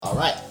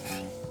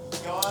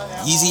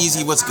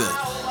Yeezy, what's good?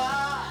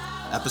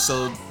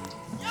 Episode.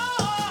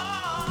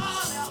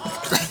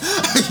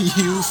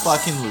 You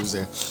fucking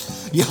loser.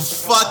 You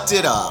fucked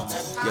it up.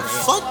 You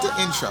fucked the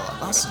intro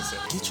up. Awesome.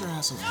 Get your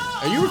ass over here.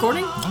 Are you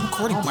recording? I'm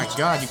recording. Oh my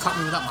god, you caught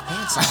me without my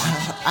pants on.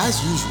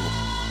 As usual.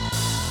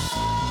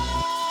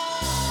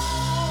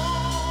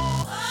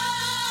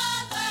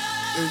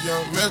 If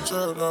young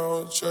Metro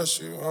don't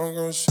trust you, I'm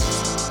gonna shoot you.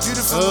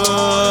 Beautiful.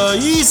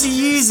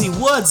 Yeezy,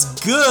 what's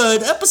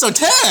good? Episode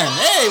 10.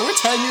 Hey, we're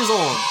 10 years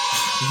old.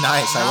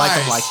 Nice. I like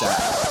him like that.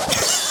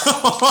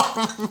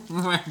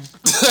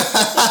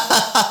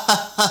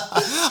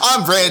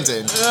 I'm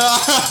Brandon.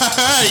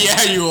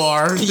 Yeah, you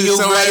are. You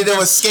so ready to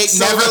escape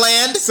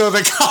Neverland? So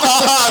the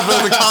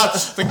cop,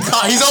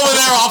 he's over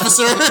there,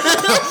 officer.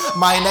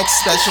 My next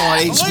special on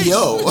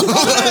HBO.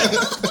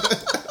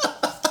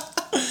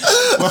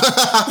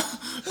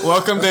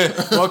 Welcome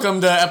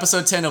to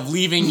episode 10 of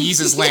Leaving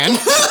Yeezy's Land.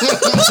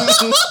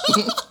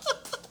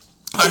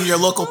 I'm your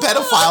local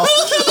pedophile.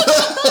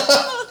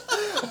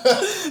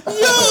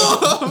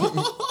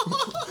 Yo!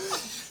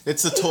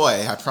 It's a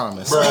toy, I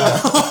promise.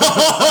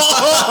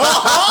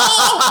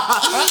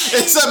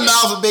 It's a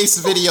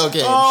mouth-based video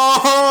game.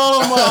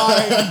 Oh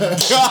my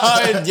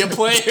god, you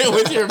play it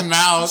with your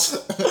mouth.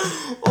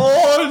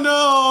 Oh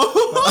no.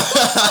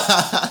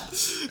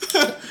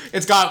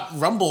 It's got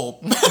rumble.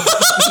 It's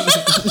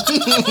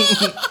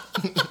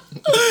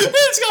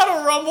got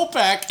a rumble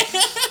pack.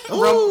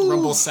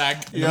 Rumble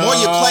sack. The more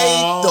you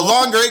play, the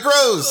longer it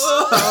grows.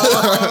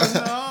 Oh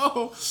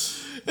no.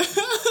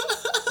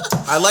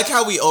 I like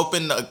how we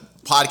open a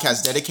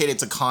podcast dedicated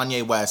to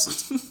Kanye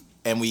West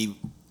and we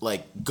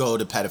go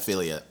to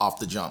pedophilia off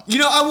the jump. You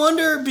know, I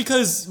wonder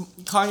because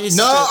Kanye's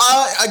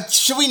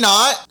should we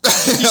not?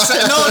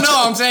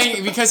 No, I'm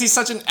saying because he's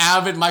such an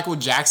avid Michael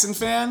Jackson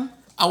fan.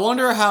 I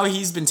wonder how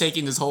he's been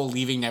taking this whole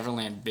Leaving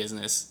Neverland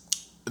business.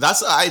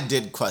 I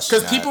did question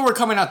because people were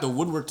coming out the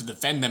woodwork to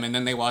defend them, and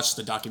then they watched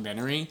the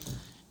documentary,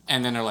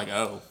 and then they're like,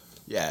 "Oh,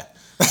 yeah."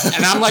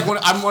 And I'm like,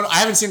 I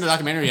haven't seen the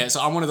documentary yet,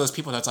 so I'm one of those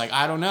people that's like,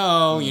 I don't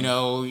know, you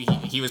know,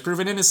 he was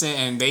proven innocent,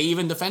 and they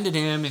even defended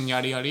him, and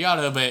yada yada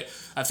yada. But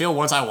I feel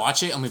once I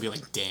watch it, I'm gonna be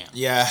like, damn,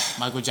 yeah,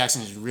 Michael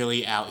Jackson is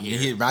really out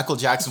here. Michael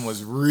Jackson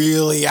was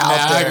really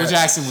out there. Michael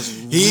Jackson was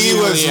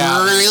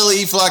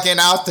really fucking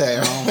out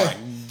there. Oh my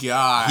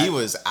god, he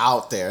was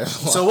out there.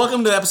 So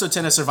welcome to episode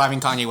 10 of Surviving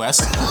Kanye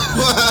West.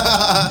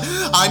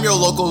 I'm your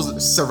local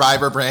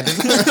survivor, Brandon.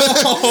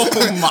 Oh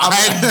my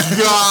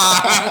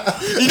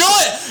god. You know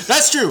what?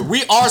 That's true.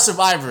 We are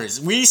survivors.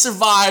 We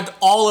survived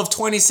all of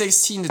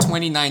 2016 to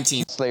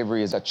 2019.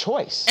 Slavery is a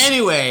choice.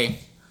 Anyway,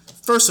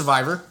 first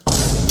survivor.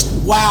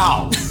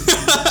 Wow.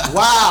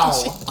 Wow.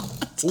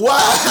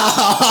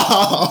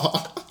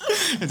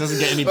 It doesn't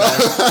get any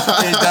better.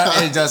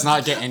 It does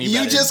not get any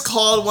better. You just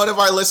called one of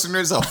our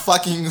listeners a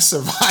fucking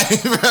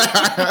survivor.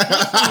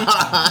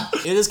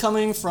 It is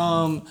coming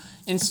from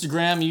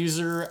Instagram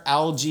user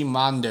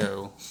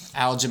Algimando.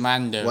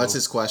 What's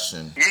his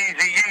question?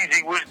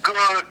 Yeezy was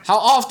good. How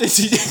often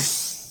do you...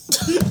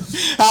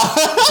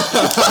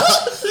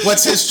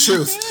 What's his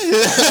truth?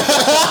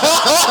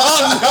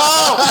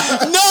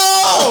 No!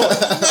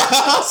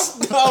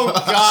 Oh,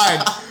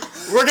 God.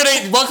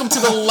 Welcome to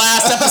the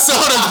last episode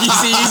of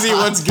Yeezy,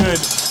 what's good?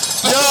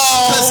 No!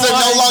 Because they're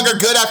no longer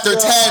good after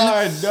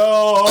 10.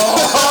 No!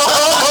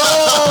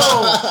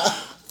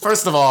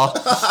 First of all,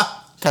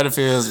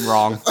 pedophilia is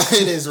wrong.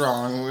 It is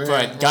wrong.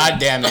 But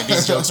goddamn it,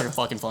 these jokes are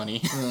fucking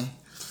funny.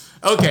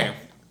 Okay.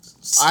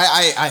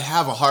 I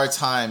have a hard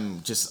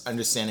time just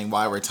understanding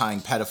why we're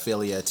tying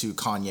pedophilia to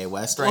Kanye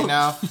West right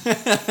now.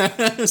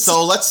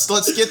 So let's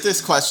get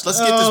this question. Let's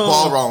get this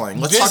ball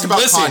rolling. Let's talk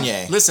about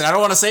Kanye. Listen, I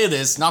don't want to say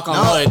this, knock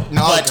on wood,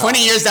 but 20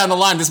 years down the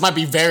line, this might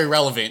be very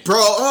relevant.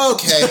 Bro,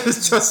 okay.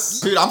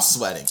 Dude, I'm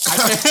sweating. Let's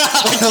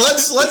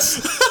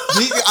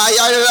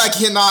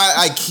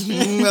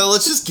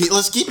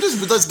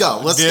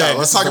go.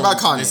 Let's talk about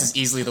Kanye. This is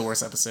easily the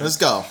worst episode. Let's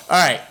go. All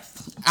right.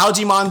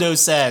 Algimondo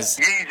says,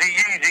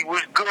 Yeezy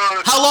was good.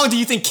 How long do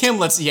you think Kim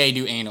lets Ye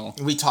do anal?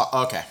 We talk.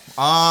 Okay.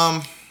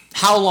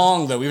 How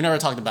long though? We've never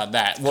talked about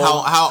that.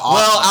 Well, how often?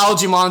 Well,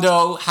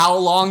 Algimondo, how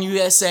long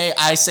you say?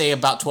 I say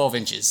about 12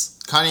 inches.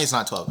 Kanye's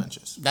not 12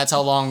 inches. That's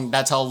how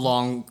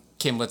long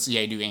Kim lets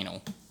Ye do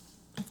anal.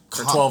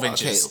 For 12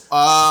 inches.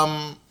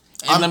 Okay.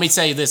 Let me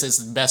say this: it's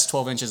the best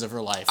 12 inches of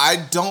her life.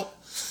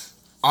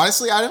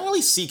 Honestly, I don't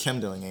really see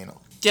Kim doing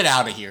anal. Get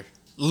out of here.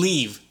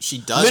 Leave. She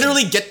does.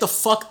 Literally get the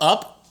fuck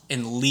up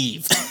and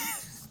leave.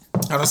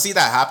 I don't see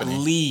that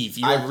happening. Leave.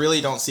 I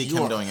really don't see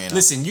Kim doing anal.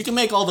 Listen, you can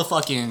make all the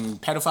fucking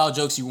pedophile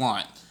jokes you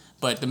want,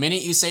 but the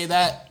minute you say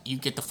that, you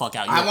get the fuck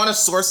out. I want a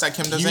source that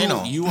Kim does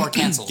anal. You are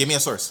canceled. Give me a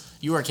source.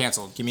 You are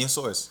canceled. Give me a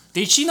source.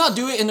 Did she not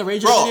do it in the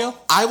Rager video?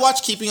 I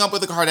watch Keeping Up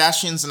with the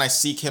Kardashians and I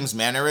see Kim's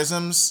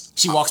mannerisms.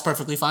 She walks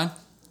perfectly fine?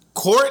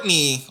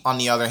 Courtney, on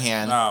the other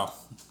hand.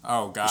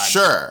 Oh, God.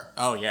 Sure.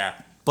 Oh, yeah.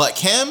 But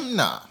Kim,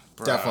 nah.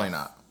 Bruh. Definitely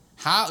not.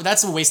 How?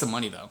 That's a waste of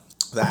money, though.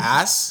 The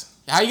ass?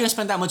 How are you going to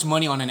spend that much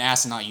money on an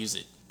ass and not use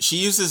it? She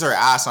uses her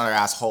ass on her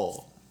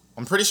asshole.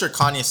 I'm pretty sure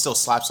Kanye still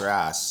slaps her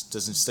ass,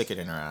 doesn't stick it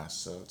in her ass,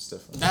 so it's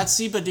different.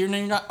 But you're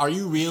not. Are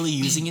you really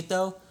using it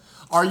though?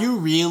 Are you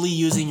really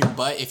using your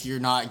butt if you're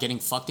not getting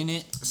fucked in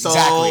it? So,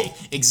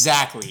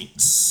 Exactly.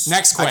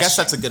 Next question. I guess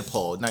that's a good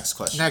poll. Next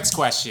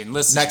question.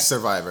 Listen. Next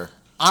survivor.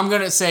 I'm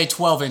gonna say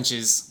 12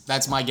 inches.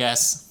 That's my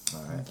guess.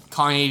 All right.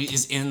 Kanye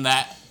is in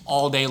that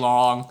all day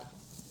long.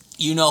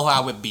 You know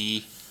how it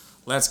be.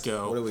 Let's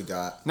go. What do we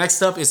got?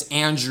 Next up is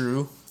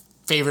Andrew,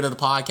 favorite of the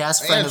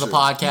podcast, friend of the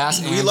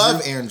podcast. We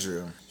love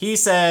Andrew. He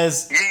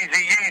says,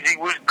 Yeezy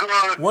was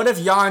good. what if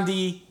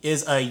Yandhi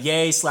is a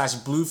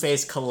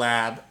Ye/Blueface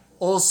collab?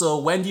 Also,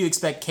 when do you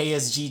expect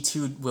KSG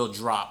 2 will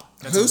drop?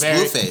 Who's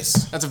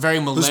Blueface? That's a very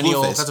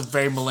millennial. Blueface? That's a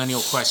very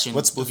millennial question.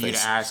 What's for you to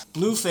Blueface? ask?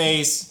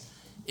 Blueface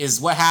is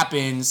what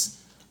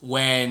happens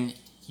when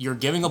you're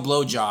giving a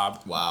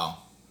blowjob. Wow.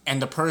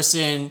 And the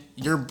person,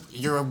 your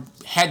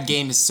head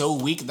game is so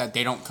weak that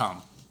they don't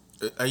come.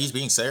 Are you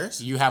being serious?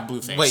 You have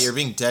Blueface. Wait, you're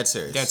being dead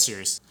serious. Dead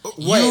serious.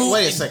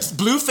 Wait a second.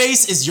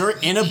 Blueface is your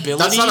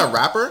inability. That's not a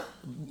rapper?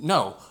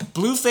 No.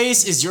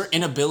 Blueface is your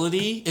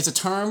inability. It's a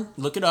term.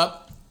 Look it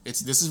up.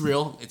 This is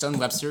real. It's on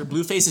Webster.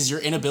 Blueface is your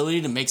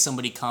inability to make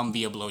somebody come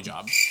via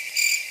blowjob.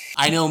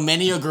 I know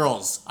many a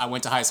girls I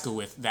went to high school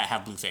with that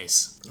have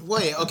Blueface.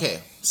 Wait,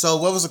 okay. So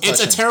what was the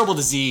question? It's a terrible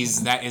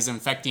disease that is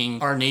infecting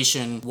our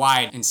nation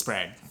wide and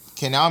spread.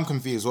 Okay, now I'm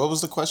confused. What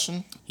was the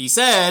question? He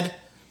said,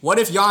 what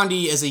if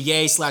Yandhi is a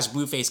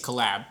Ye/Blueface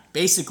collab?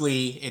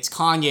 Basically, it's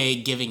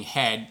Kanye giving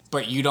head,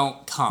 but you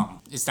don't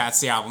come. That's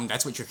the album.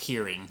 That's what you're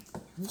hearing.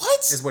 What?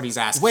 Is what he's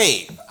asking.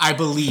 Wait. I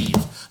believe.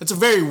 It's a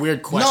very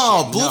weird question.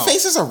 No,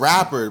 Blueface is a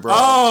rapper, bro.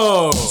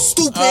 Oh.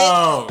 Stupid.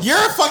 Oh. You're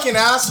a fucking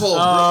asshole,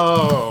 bro.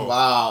 Oh.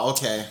 Wow,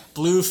 okay.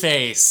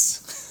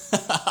 Blueface.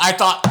 I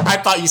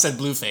thought you said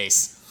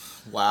Blueface.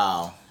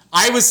 Wow.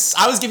 I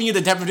was giving you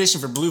the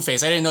definition for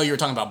Blueface. I didn't know you were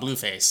talking about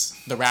Blueface,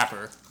 the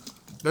rapper.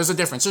 There's a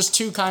difference. There's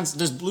two kinds.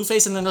 There's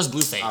Blueface and then there's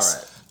Blueface. All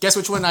right. Guess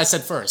which one I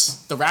said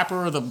first? The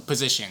rapper or the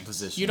position?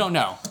 You don't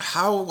know.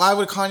 Why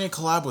would Kanye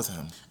collab with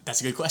him?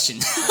 That's a good question.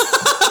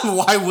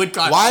 Why would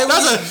Kanye? Why would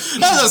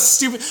that's a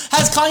stupid.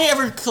 Has Kanye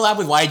ever collabed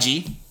with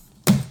YG?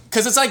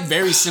 Because it's like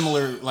very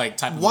similar like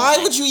type of. Why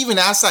music. would you even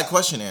ask that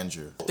question,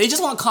 Andrew? They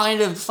just want Kanye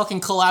to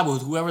fucking collab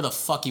with whoever the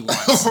fuck he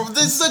wants.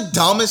 This is the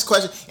dumbest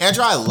question.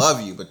 Andrew, I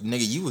love you, but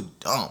nigga, you would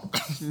dumb.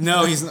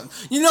 No, he's not.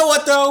 You know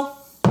what though?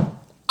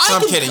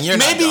 I'm kidding. You're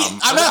not dumb.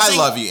 I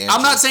love you, Andrew.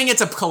 I'm not saying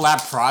it's a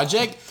collab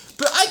project,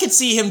 but I could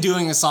see him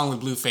doing a song with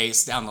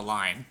Blueface down the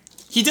line.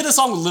 He did a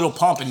song with Lil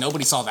Pump, and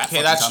nobody saw that.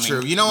 Okay, that's coming.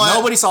 true. You know what?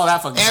 Nobody saw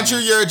that fucking. Andrew,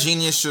 coming. you're a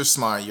genius. You're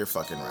smart. You're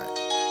fucking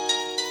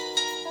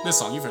right. This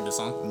song, you've heard this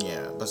song?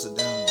 Yeah, bust it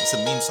down. It's a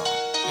meme song.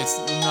 It's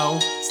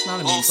not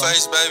a meme song.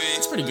 Face, baby.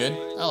 It's pretty good.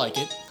 I like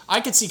it.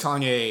 I could see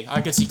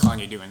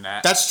Kanye doing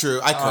that. That's true.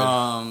 I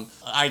could.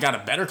 I got a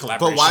better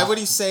collaboration. But why would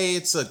he say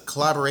it's a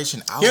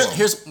collaboration album? I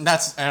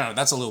don't know.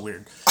 That's a little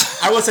weird.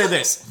 I will say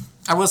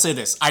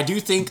this. I do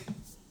think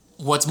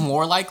what's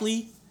more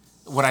likely,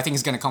 what I think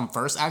is going to come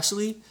first,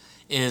 actually,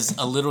 is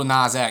a Lil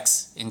Nas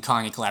X and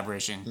Kanye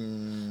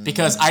collaboration.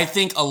 Because I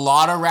think a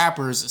lot of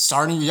rappers,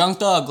 starting Young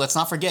Thug, let's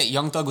not forget,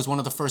 Young Thug was one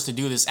of the first to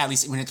do this, at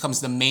least when it comes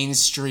to the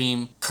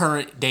mainstream,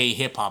 current day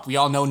hip hop. We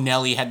all know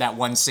Nelly had that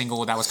one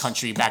single that was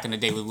country back in the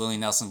day with Willie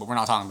Nelson, but we're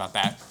not talking about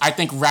that. I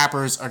think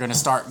rappers are going to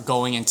start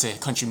going into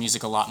country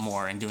music a lot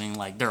more and doing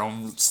like their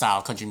own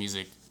style country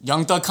music.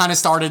 Young Thug kind of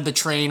started the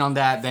train on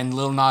that. Then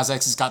Lil Nas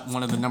X has got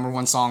one of the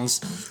 #1 songs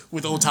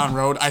with Old Town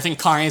Road. I think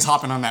Kanye's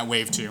hopping on that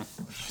wave too.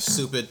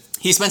 Stupid.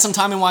 He spent some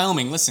time in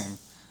Wyoming. Listen,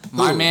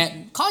 my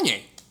man,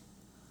 Kanye.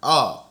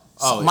 Oh,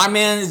 My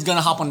man is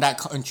gonna hop on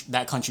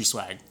that country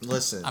swag.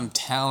 Listen, I'm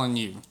telling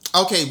you.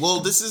 Okay,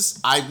 well,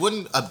 I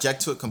wouldn't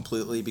object to it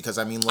completely because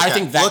I mean, look I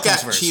think that at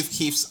comes first. Chief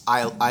Keef's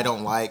 "I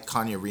Don't Like."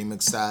 Kanye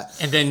remixed that,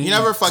 And then you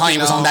never fucking Kanye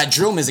was know. on that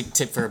drill music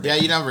tip for a bit. Yeah,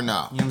 you never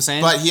know. You know what I'm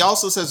saying? But he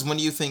also says, "When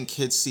do you think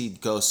Kids See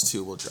Ghost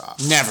 2 will drop?"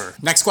 Never.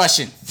 Next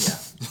question. Yeah.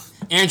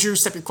 Andrew,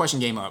 step your question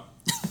game up.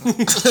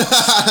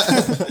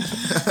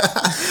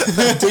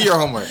 Do your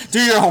homework. Do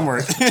your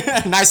homework.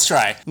 Nice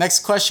try. Next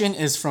question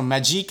is from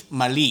Majik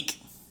Malik.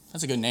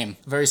 That's a good name.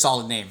 Very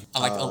solid name.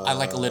 I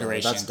like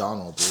alliteration. That's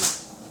Donald, dude.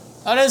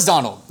 Oh, that is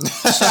Donald.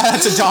 Shout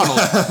out to Donald.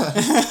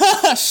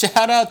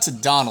 Shout out to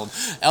Donald.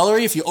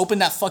 Ellery, if you open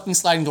that fucking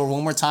sliding door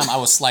one more time, I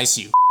will slice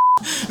you.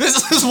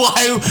 This is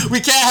why we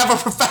can't have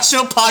a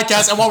professional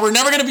podcast and why we're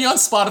never going to be on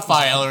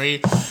Spotify,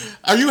 Ellery.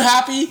 Are you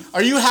happy?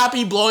 Are you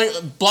happy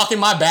blocking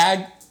my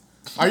bag?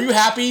 Are you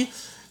happy?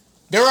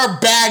 There are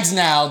bags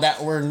now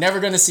that we're never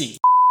going to see.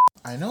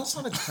 I know it's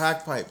not a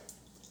crack pipe.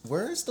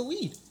 Where is the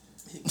weed?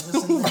 Where's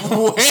the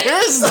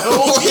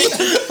weed?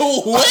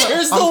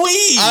 Where's the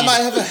weed? I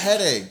might have a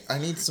headache. I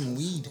need some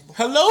weed.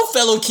 Hello,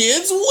 fellow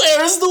kids.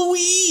 Where's the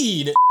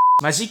weed?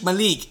 Majik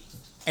Malik,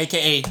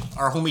 a.k.a.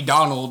 our homie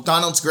Donald.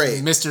 Donald's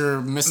great.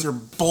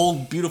 Mr.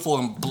 Bold, Beautiful,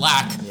 and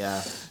Black.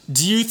 Yeah.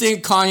 Do you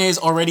think Kanye's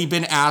already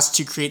been asked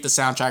to create the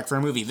soundtrack for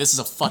a movie? This is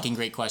a fucking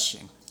great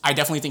question. I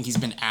definitely think he's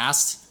been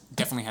asked.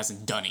 Definitely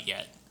hasn't done it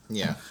yet.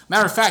 Yeah.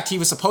 Matter of fact, he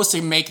was supposed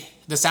to make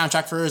the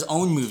soundtrack for his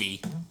own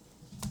movie,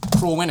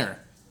 Cruel Winter.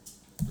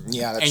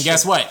 Yeah, that's and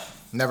guess what?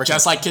 Never.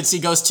 Just like Kid See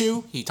Ghost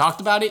 2, he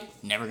talked about it.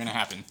 Never gonna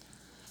happen.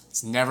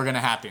 It's never gonna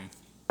happen.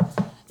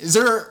 Is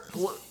there...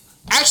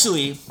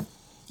 Actually,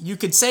 you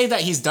could say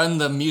that he's done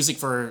the music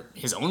for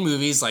his own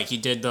movies. Like, he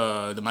did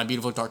the My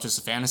Beautiful Dark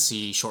Twisted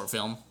Fantasy short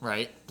film,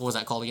 right? What was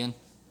that called again?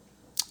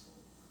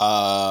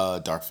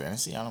 Dark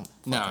Fantasy? I don't...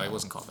 No, it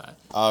wasn't called that.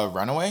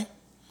 Runaway?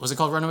 Was it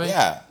called Runaway?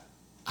 Yeah.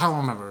 I don't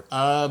remember.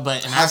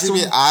 But It has to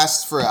be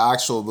asked for an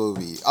actual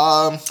movie.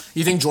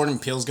 You think Jordan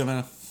Peele's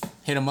gonna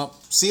hit him up?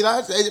 See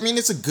that? I mean,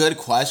 it's a good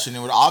question.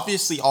 It would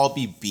obviously all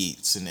be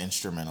beats and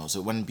instrumentals.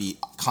 It wouldn't be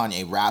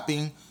Kanye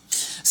rapping.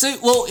 So,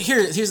 well,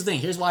 here's the thing.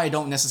 Here's why I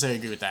don't necessarily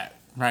agree with that.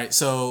 Right?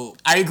 So,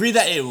 I agree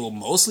that it will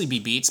mostly be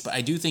beats, but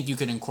I do think you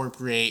could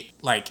incorporate,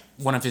 like,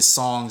 one of his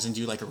songs and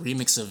do, like, a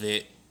remix of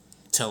it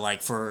to,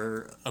 like,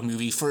 for a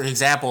movie. For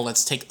example,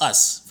 let's take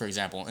Us, for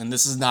example. And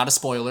this is not a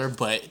spoiler,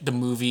 but the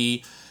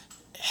movie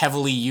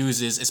heavily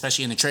uses,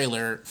 especially in the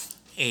trailer,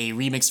 a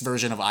remixed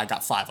version of I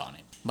Got Five on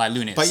it by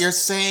Lunis. But you're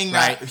saying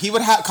right? that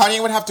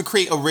Kanye would have to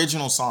create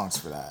original songs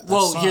for that.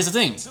 Here's the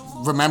thing.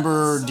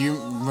 Do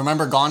you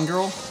remember Gone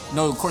Girl?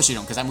 No, of course you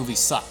don't, because that movie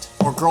sucked.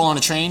 Or Girl on a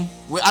Train?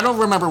 I don't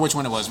remember which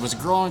one it was. Was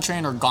it Girl on a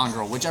Train or Gone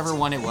Girl? Whichever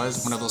one it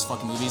was, one of those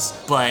fucking movies.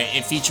 But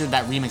it featured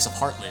that remix of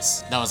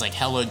Heartless. That was like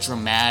hella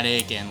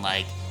dramatic and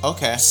like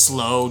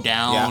slow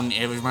down.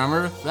 Yeah.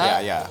 Remember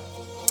that? Yeah.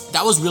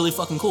 That was really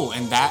fucking cool.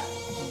 And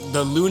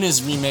the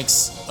Luna's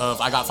remix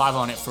of I Got Five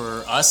on it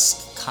for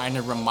Us kind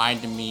of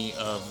reminded me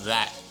of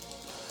that.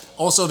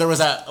 Also, there was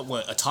that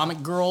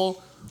Atomic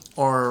Girl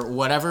or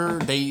whatever.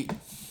 They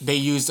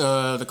used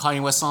the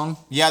Kanye West song.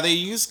 Yeah, they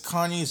used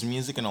Kanye's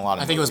music in a lot of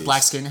movies. I think it was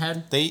Black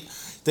Skinhead.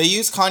 They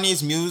used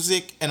Kanye's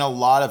music in a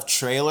lot of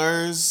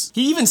trailers.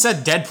 He even said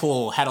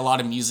Deadpool had a lot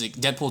of music.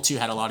 Deadpool 2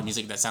 had a lot of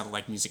music that sounded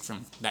like music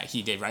from that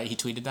he did, right? He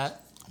tweeted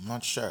that. I'm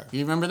not sure.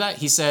 You remember that?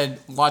 He said,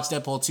 "Watch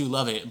Deadpool 2,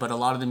 love it," but a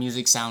lot of the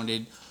music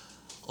sounded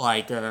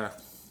like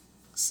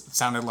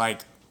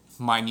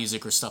my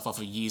music or stuff off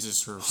of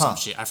Yeezy or some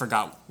shit. I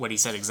forgot what he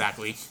said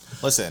exactly.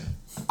 Listen,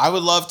 I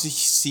would love to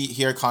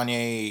hear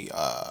Kanye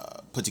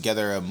put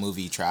together a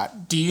movie track.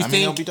 Do you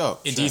think it'll be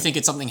dope? Do you think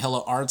it's something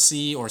hella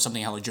artsy or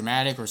something hella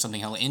dramatic or something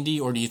hella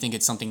indie, or do you think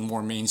it's something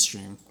more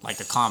mainstream,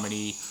 like a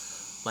comedy,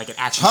 like an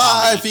action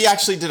comedy? If he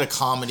actually did a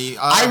comedy,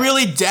 I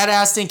really dead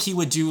ass think he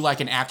would do like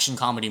an action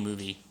comedy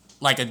movie,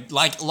 like a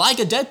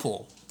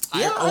Deadpool.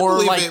 Yeah, I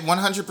believe it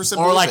 100%.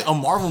 Or like a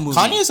Marvel movie.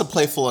 Kanye's a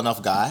playful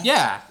enough guy.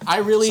 Yeah, I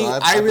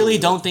really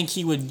don't think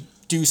he would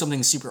do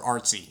something super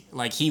artsy.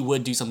 Like, he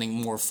would do something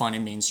more fun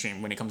and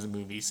mainstream when it comes to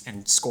movies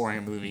and scoring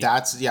a movie.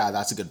 That's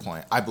a good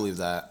point. I believe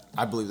that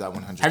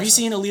 100%. Have you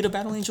seen Alita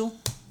Battle Angel?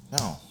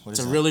 No. It's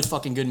a really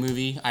fucking good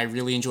movie. I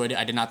really enjoyed it.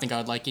 I did not think I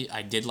would like it.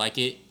 I did like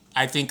it.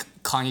 I think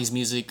Kanye's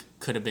music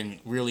could have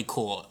been really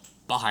cool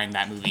behind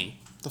that movie.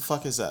 The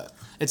fuck is that?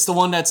 It's the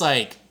one that's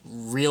like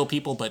real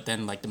people, but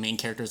then like the main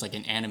character is like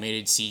an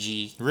animated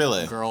CG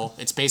girl.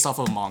 It's based off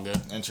of a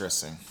manga.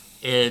 Interesting.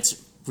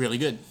 It's really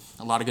good.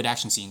 A lot of good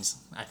action scenes.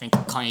 I think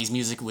Kanye's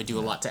music would do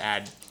a lot to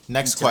add.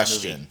 Next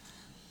question.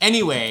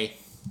 Anyway,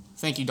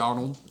 thank you,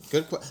 Donald.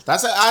 Good.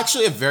 That's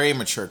actually a very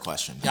mature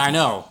question. Yeah, I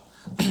know.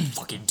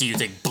 Fucking, do you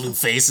think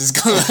Blueface is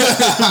gonna?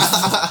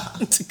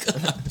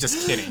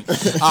 Just kidding.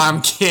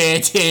 I'm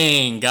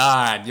kidding.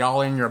 God,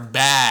 y'all in your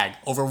bag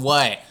over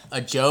what?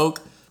 A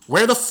joke?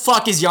 Where the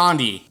fuck is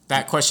Yandi?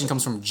 That question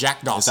comes from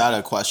Jack Dawson. Is that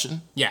a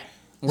question? Yeah.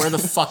 Where the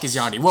fuck is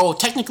Yandi? Well,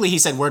 technically, he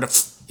said, "Where the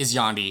f is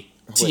Yandi?"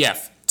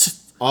 TF.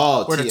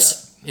 Oh, where the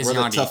TF. Is where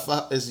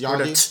Yandi? The is Yandi?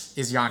 Where the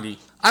is Yandi?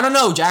 I don't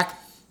know, Jack.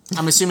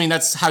 I'm assuming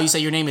that's how you say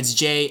your name. It's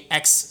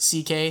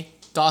JXCK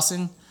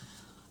Dawson.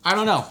 I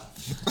don't know.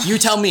 You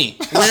tell me.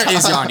 Where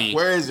is Yandi?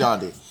 Where is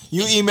Yandi?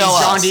 You email is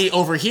us. Is Yandi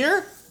over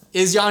here?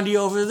 Is Yandi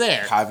over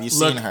there? Have you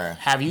seen her?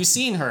 Have you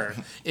seen her?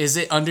 Is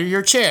it under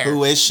your chair?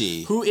 Who is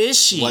she? Who is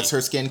she? What's her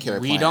skincare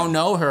plan? We don't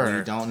know her.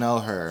 We don't know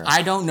her.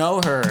 I don't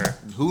know her.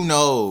 Who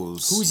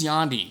knows? Who's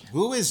Yandi?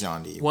 Who is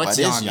Yandi? What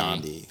is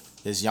Yandi?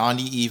 Is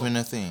Yandi even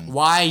a thing?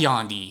 Why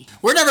Yandi?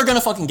 We're never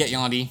gonna fucking get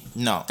Yandi.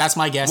 No. That's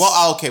my guess.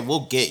 Well, okay,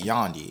 we'll get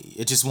Yandi.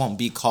 It just won't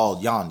be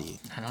called Yandi.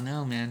 I don't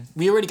know, man.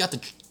 We already got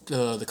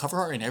the cover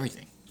art and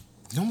everything.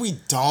 No, we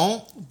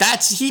don't.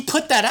 He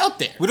put that out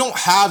there. We don't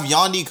have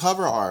Yandi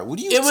cover art. What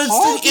are you talking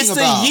about? It's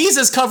the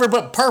Yeezus cover,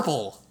 but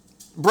purple.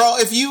 Bro,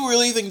 if you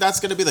really think that's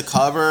gonna be the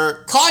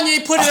cover,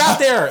 Kanye put it out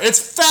there. It's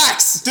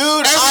facts,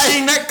 dude.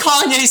 Everything that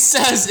Kanye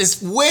says is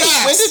facts.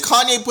 When did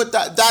Kanye put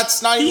that?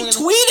 That's not even. He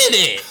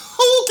tweeted it.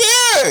 Who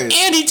cares?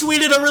 And he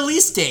tweeted a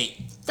release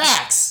date.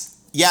 Facts.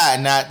 Yeah,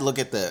 and look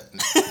at the.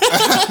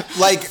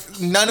 Like,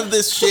 none of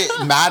this shit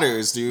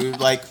matters, dude.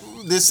 Like,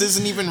 this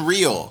isn't even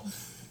real.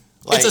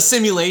 Like, it's a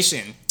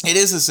simulation. It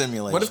is a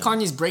simulation. What if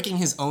Kanye's breaking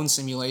his own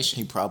simulation?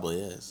 He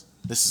probably is.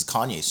 This is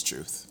Kanye's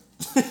truth.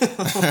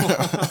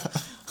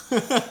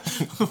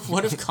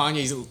 What if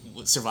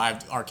Kanye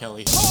survived R.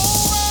 Kelly?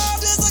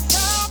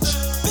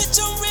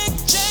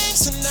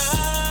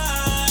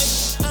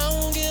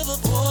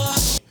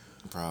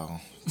 Bro,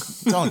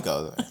 don't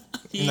go there.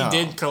 He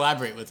did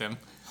collaborate with him.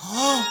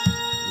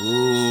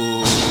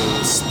 Ooh.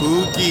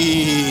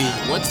 Spooky.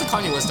 What's the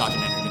Kanye West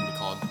documentary going to be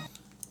called?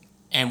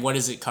 And what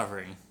is it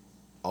covering?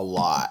 A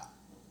lot.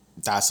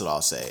 That's what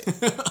I'll say.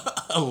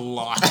 A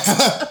lot.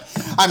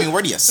 I mean,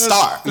 where do you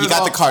start? You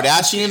got the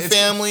Kardashian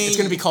family. It's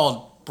going to be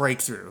called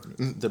Breakthrough.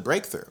 The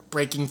Breakthrough.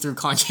 Breaking through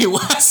Kanye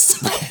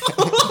West.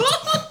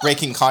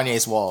 Breaking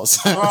Kanye's walls.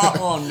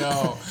 Oh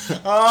no.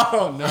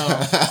 Oh no.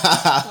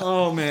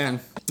 Oh man.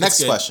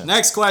 Next question.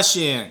 Next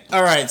question.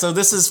 All right, so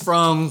this is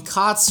from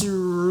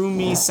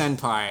Katsurumi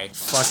Senpai.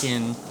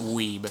 Fucking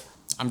weeb.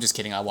 I'm just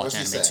kidding. I watch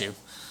anime too.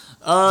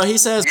 He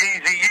says,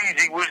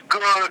 Yeezy was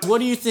good. what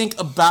do you think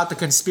about the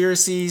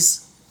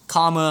conspiracies,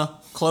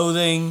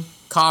 clothing,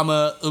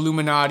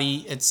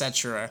 Illuminati,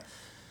 etc.?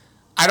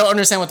 I don't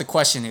understand what the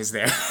question is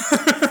there.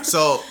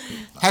 So,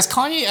 has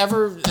somebody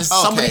ever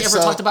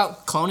talked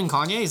about cloning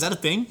Kanye? Is that a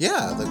thing?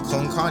 yeah, the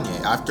clone Kanye.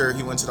 After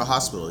he went to the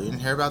hospital. You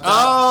didn't hear about that?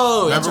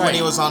 Oh, remember that's when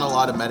he right. was on a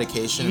lot of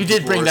medication? You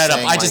did bring that up.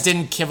 I just like,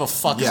 didn't give a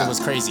fuck because it was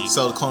crazy.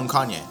 So, the clone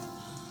Kanye.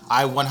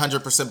 I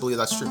 100% believe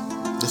that's true.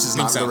 This is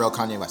not the real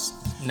Kanye West.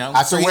 No.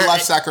 After he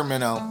left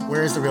Sacramento,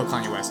 Where is the real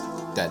Kanye West?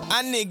 dead.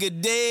 My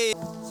nigga dead.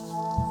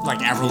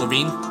 Like Avril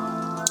Lavigne?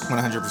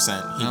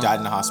 100%. He died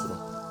in the hospital.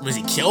 Was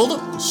he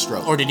killed?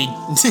 Stroke. Or did he...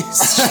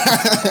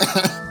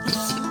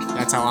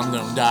 That's how I'm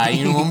gonna die,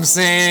 you know what I'm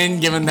saying?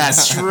 Given that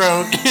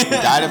stroke. He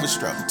died of a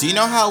stroke. Do you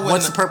know how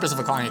What's the purpose of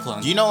a Kanye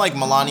clone? Do you know like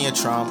Melania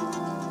Trump,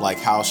 like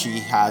how she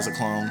has a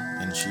clone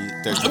and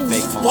there's a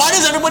fake Melania? Why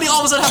does everybody all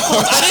of a sudden have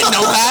clones? I didn't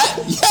know that.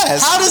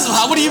 Yes.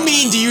 What do you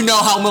mean, do you know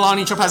how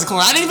Melania Trump has a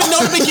clone? I didn't even know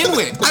to begin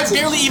with. I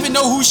barely even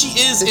know who she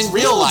is in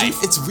real life.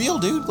 Dude. It's real,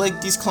 dude. Like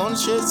these clone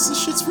shits,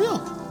 this shit's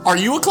real. Are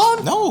you a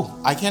clone? No,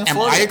 I can't Am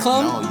afford I it. a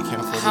clone? No, you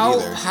can't afford it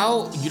either.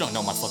 How? You don't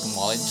know my fucking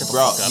wallet. Shut the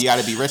Bro, fuck up. you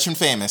gotta be rich and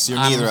famous. You're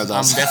neither of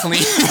those. I'm definitely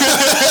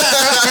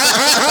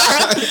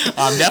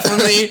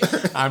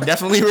I'm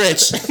definitely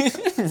rich.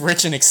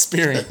 Rich in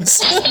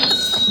experience.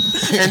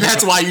 And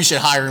that's why you should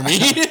hire me.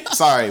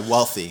 Sorry,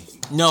 wealthy.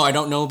 No, I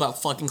don't know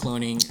about fucking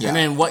cloning. Yeah. And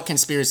then what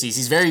conspiracies?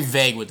 He's very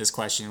vague with this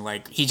question.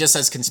 Like, he just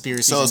says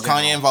conspiracies. So is in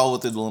general. Kanye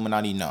involved with the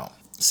Illuminati? No.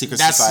 Secret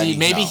Society?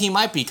 Maybe no. he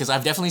might be, because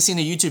I've definitely seen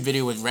a YouTube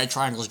video with red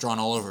triangles drawn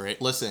all over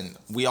it. Listen,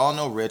 we all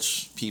know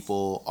rich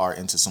people are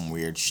into some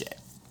weird shit.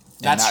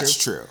 And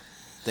That's true.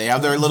 They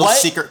have their little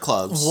secret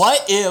clubs.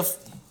 What if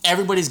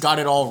everybody's got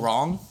it all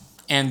wrong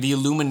and the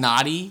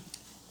Illuminati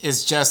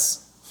is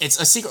just, it's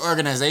a secret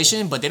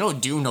organization, but they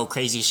don't do no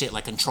crazy shit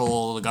like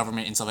control the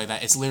government and stuff like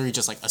that. It's literally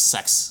just like a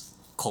sex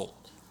cult.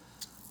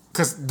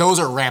 Because those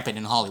are rampant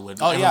in Hollywood.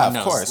 Oh, Everyone yeah, of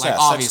knows. course. Like, Yeah,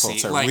 obviously.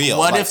 sex cults are like, real.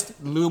 What Like- if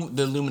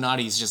the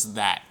Illuminati is just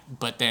that,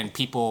 but then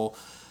people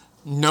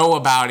know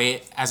about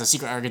it as a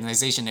secret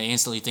organization, they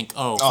instantly think,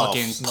 fucking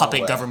no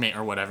puppet way. government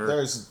or whatever.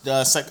 There's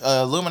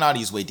Illuminati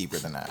is way deeper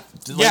than that.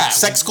 Like, yeah,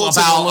 sex cults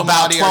about and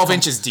Illuminati 12 are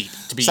inches deep,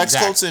 to be sex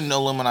exact. cults and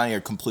Illuminati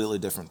are completely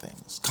different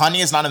things.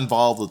 Kanye is not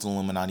involved with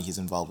Illuminati. He's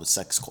involved with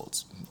sex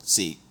cults.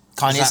 See,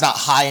 Kanye's not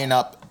high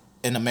enough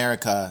in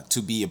America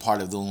to be a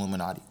part of the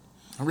Illuminati.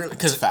 Really?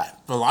 Because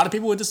fact. a lot of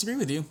people would disagree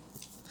with you.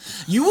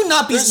 You would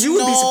not be. There's you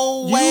would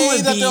no be, way you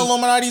would that be, the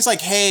Illuminati's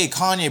like, hey,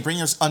 Kanye, bring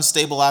your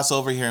unstable ass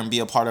over here and be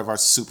a part of our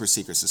super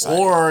secret society.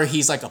 Or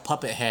he's like a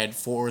puppet head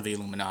for the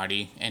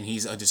Illuminati, and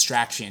he's a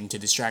distraction to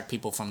distract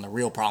people from the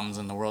real problems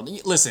in the world.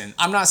 Listen,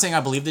 I'm not saying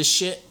I believe this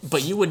shit,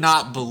 but you would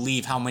not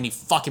believe how many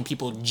fucking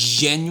people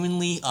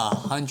genuinely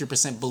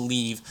 100%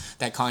 believe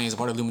that Kanye is a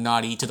part of the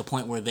Illuminati, to the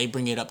point where they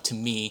bring it up to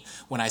me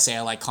when I say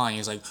I like Kanye.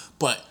 It's like,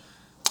 but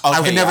I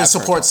would never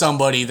support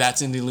somebody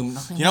that's in the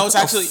Illuminati. You know, it's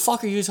actually, what the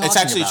fuck are you talking it's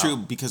actually about? true,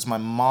 because my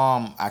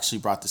mom actually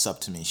brought this up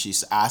to me.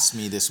 She's asked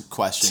me this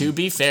question. To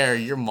be fair,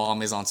 your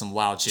mom is on some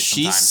wild shit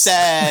She sometimes.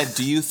 said,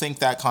 do you think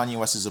that Kanye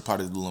West is a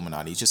part of the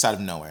Illuminati? Just out of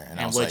nowhere. And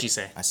I was what'd like, you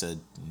say? I said,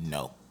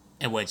 no.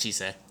 And what'd she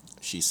say?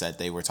 She said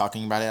they were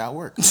talking about it at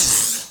work.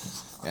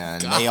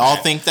 And they all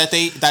think that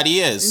he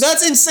is.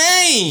 That's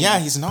insane. Yeah,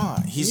 he's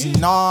not. He's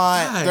not.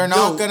 God, they're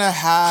not gonna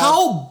have.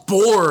 How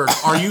bored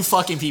are you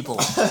fucking people?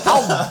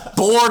 How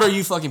bored are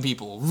you fucking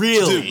people?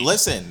 Really? Dude,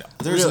 listen.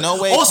 There's Really?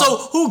 no way. Also,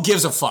 who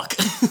gives a fuck?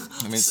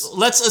 I mean,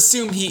 Let's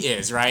assume he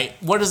is, right?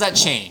 What does that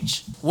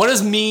change? What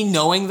does me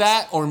knowing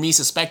that, or me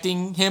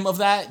suspecting him of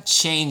that,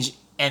 change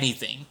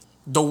anything?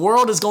 The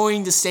world is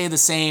going to stay the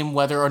same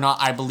whether or not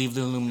I believe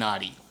the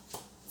Illuminati.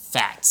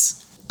 Facts.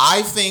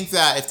 I think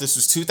that if this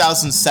was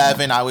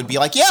 2007, I would be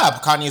like, yeah,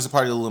 Kanye is a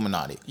part of the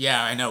Illuminati.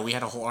 Yeah, I know. We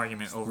had a whole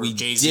argument over We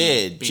Jay-Z.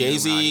 did. being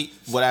Jay-Z, Illuminati.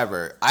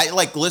 whatever.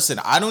 Listen,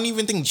 I don't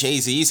even think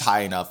Jay-Z is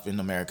high enough in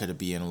America to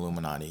be an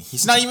Illuminati.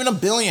 He's not even a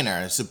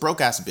billionaire. It's a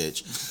broke-ass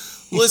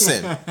bitch.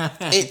 Listen,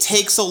 it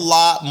takes a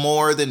lot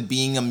more than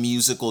being a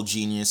musical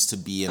genius to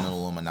be an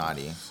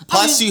Illuminati.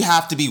 Plus, you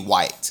have to be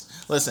white.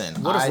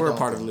 Listen, What if we're a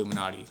part of the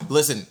Illuminati?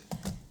 Listen,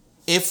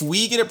 if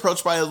we get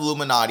approached by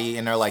Illuminati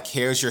and they're like,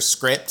 here's your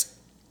script,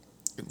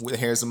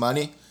 here's the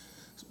money,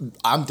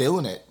 I'm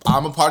doing it.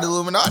 I'm a part of the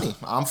Illuminati.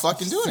 I'm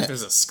fucking doing it.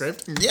 There's a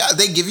script? Yeah,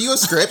 they give you a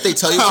script. They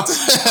tell you what to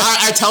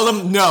I tell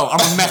them, no,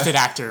 I'm a method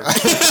actor.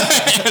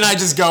 And I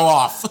just go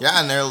off. Yeah,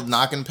 and they're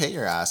not going to pay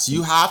your ass.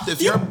 You have to,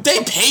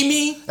 They pay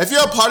me? if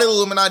you're a part of the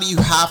Illuminati, you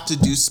have to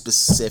do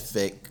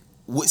specific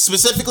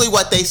Specifically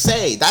what they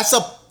say. That's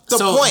the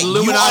point.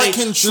 Illuminati, you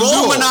are controlled. The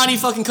Illuminati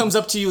fucking comes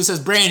up to you and says,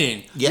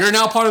 Brandon, you're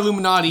now part of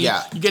Illuminati.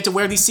 Yeah. You get to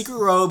wear these secret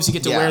robes. You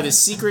get to wear this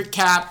secret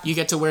cap. You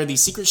get to wear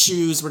these secret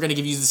shoes. We're going to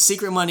give you the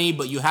secret money,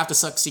 but you have to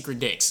suck secret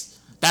dicks.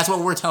 That's what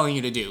we're telling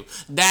you to do.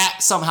 That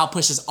somehow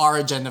pushes our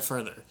agenda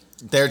further.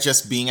 They're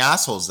just being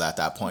assholes at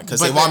that point because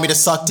they want me to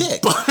suck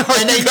dick,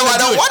 and they know I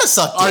don't want to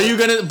suck dick.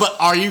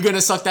 Are you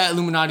gonna suck that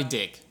Illuminati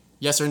dick?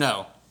 Yes or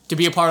no? To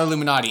be a part of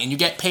Illuminati, and you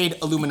get paid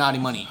Illuminati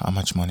money. How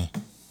much money?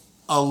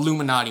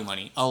 Illuminati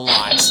money, a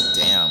lot.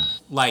 Damn.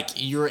 Like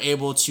you're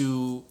able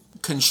to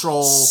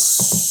control.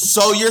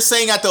 So you're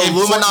saying at the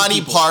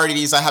Illuminati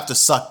parties, I have to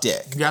suck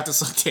dick? You have to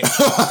suck dick.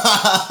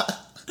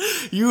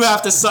 You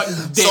have to suck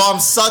dick. So I'm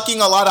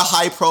sucking a lot of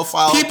high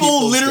profile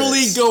people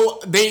literally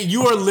dicks.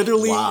 You are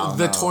literally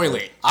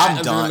toilet.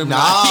 I'm done. No,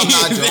 I'm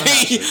not doing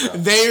that shit,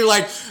 they're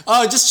like,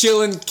 oh, just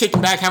chilling,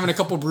 kicking back, having a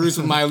couple brews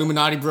with my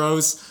Illuminati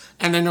bros.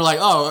 And then they're like,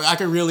 oh, I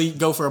could really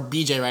go for a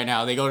BJ right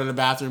now. They go to the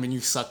bathroom and you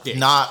suck dick.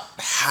 Not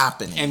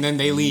happening. And then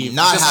they leave.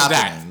 Not just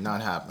happening. Like that.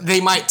 Not happening.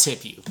 They might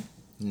tip you.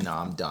 No,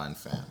 I'm done,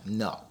 fam.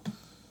 No.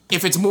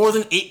 If it's more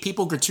than 8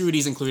 people,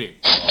 gratuities included.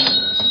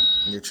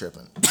 You're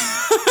tripping.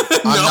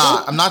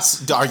 I'm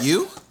not. Are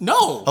you?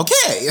 No.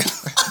 Okay.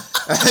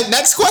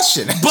 Next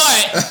question.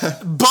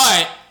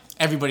 But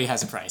everybody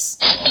has a price.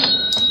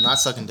 Not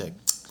sucking dick.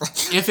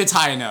 If it's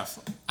high enough,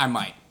 I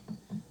might.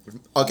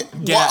 Okay.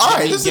 All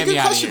right. This is a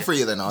good question for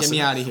you then, Austin. Get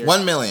me out of here.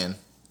 1 million.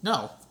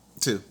 No.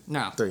 2.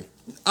 No. 3.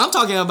 I'm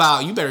talking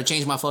about you better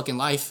change my fucking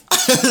life.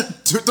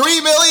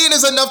 3 million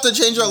is enough to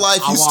change your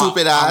life,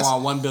 stupid ass. I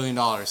want $1 billion.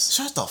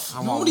 Shut the fuck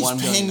up. Nobody's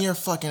paying your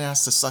fucking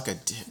ass to suck a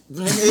dick.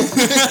 You're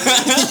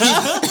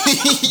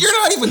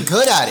not even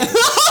good at it.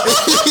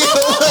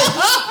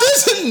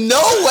 There's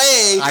no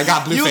way I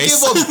got blue you face.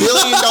 give $1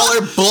 billion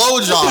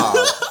blowjob.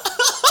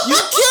 You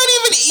can't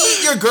even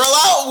eat your girl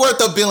out worth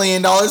 $1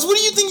 billion. What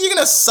do you think you're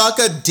gonna suck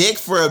a dick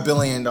for $1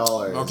 billion?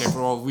 Okay,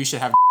 well, we should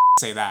have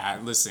say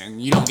that. Listen,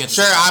 you don't get to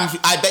sure.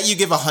 I bet you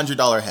give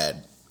 $100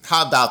 head.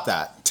 How about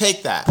that?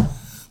 Take that.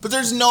 But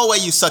there's no way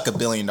you suck $1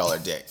 billion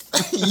dick.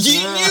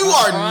 you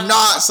are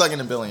not sucking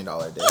 $1 billion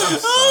dick.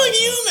 Oh, can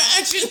you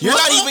imagine?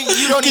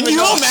 You don't even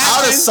know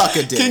how to suck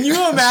a dick. Can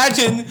you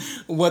imagine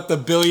what the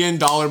 $1 billion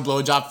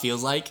blowjob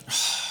feels like?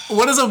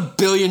 What does $1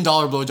 billion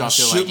blowjob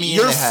feel like? Me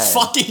your in the head.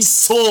 fucking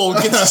soul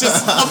gets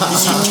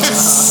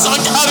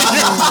sucked out of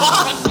your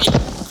body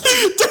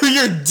through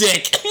your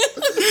dick.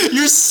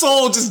 Your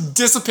soul just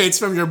dissipates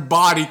from your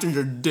body through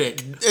your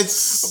dick.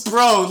 It's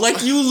bro,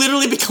 like you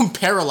literally become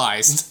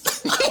paralyzed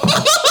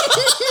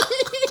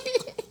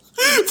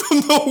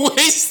from the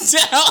waist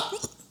down.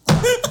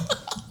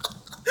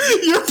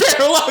 You're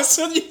paralyzed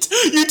and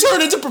you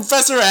turn into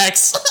Professor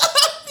X.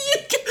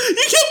 You get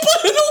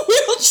put in a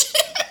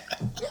wheelchair.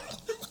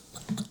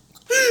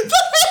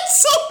 That's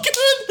so good.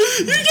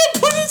 You get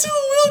put into a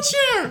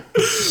wheelchair,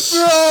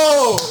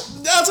 bro.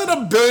 That's what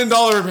 $1 billion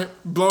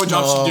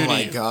blowjob should do to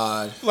you. Oh my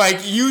god! Like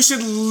you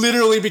should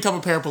literally become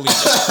a paraplegic.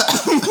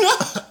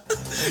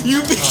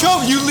 You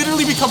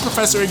literally become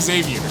Professor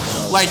Xavier.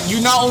 Like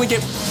you not only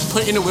get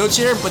put in a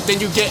wheelchair, but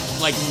then you get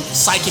like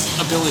psychic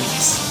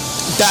abilities.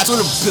 That's what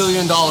 $1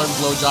 billion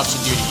blowjob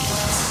should do to you.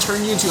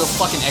 Turn you into a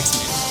fucking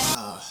X-Men.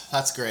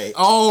 That's great.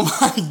 Oh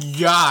my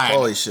god!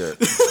 Holy shit!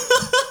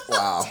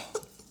 Wow.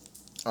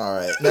 All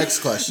right, next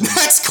question.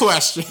 Next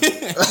question.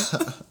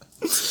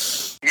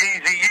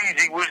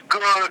 Yeezy was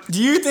good. Do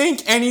you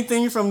think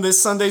anything from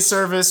this Sunday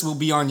service will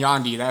be on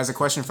Yandi? That is a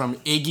question from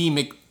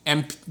Iggy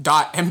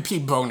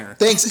MP Boner.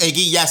 Thanks,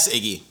 Iggy. Yes,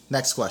 Iggy.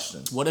 Next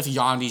question. What if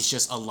Yandi's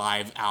just a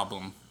live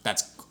album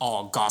that's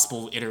all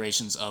gospel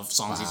iterations of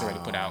songs he's already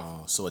put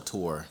out? So a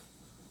tour.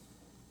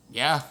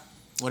 Yeah.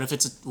 What if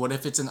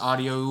it's an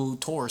audio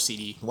tour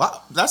CD?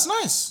 Wow, that's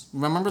nice.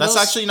 Remember that's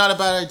those? Actually not a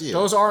bad idea.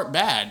 Those aren't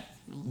bad.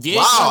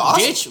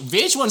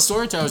 VH1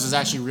 Storytellers is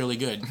actually really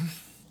good.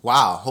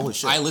 Wow, holy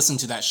shit. I listened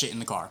to that shit in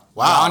the car.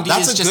 Wow,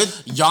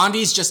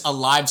 Yandi's just a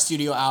live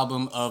studio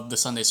album of the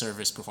Sunday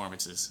service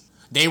performances.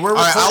 They were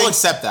recording, I'll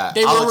accept that.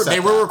 They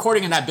were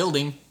recording in that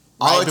building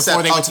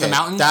before they went to the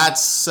mountain.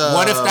 That's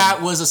what if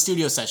that was a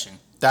studio session?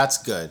 That's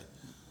good.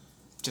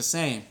 Just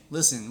saying.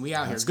 Listen, we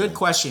out here. Good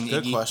question,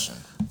 Good Iggy. question.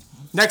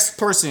 Next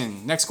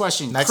person. Next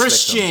question. Next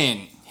Christian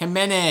victim.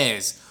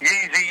 Jimenez.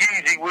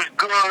 Yeezy was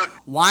good.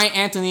 Why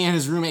Anthony and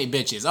his roommate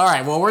bitches? All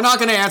right, well, we're not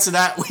going to answer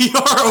that. We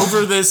are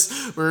over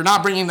this. We're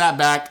not bringing that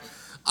back.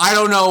 I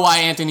don't know why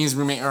Anthony's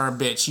roommate are a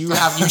bitch. You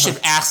should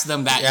ask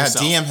them that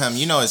yourself. DM him.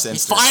 You know his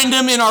Instagram. Find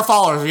him in our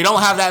followers. We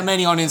don't have that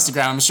many on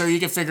Instagram. I'm sure you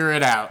can figure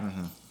it out.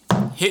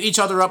 Mm-hmm. Hit each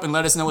other up and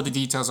let us know what the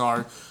details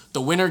are.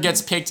 The winner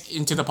gets picked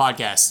into the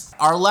podcast.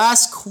 Our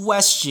last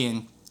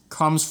question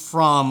comes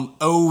from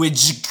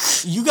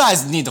Owij. You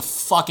guys need to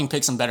fucking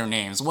pick some better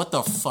names. What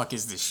the fuck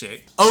is this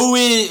shit?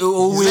 Owij.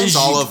 His name's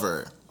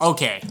Oliver.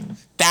 Okay.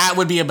 That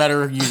would be a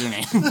better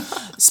username.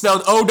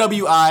 Spelled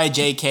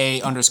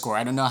OWIJK_.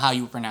 I don't know how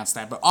you pronounce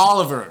that, but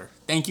Oliver,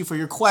 thank you for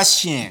your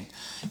question.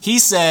 He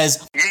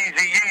says,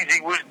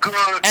 Yeezy was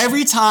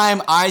Every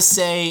time I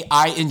say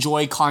I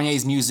enjoy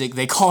Kanye's music,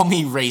 they call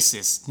me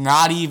racist.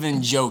 Not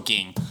even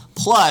joking.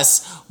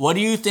 Plus, what do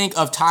you think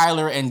of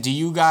Tyler, and do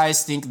you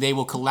guys think they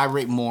will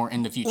collaborate more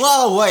in the future?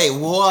 Well, wait,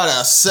 what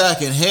a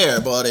second here,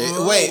 buddy.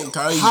 Wait,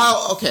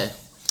 how? Okay.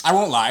 I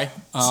won't lie.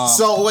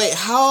 So wait,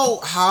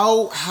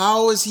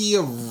 how is he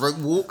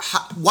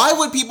why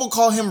would people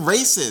call him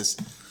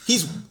racist?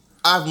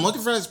 I'm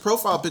looking for his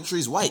profile picture.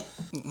 He's white.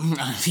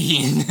 I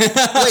mean,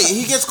 wait,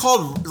 he gets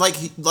called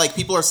like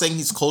people are saying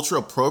he's culture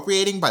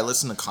appropriating by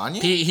listening to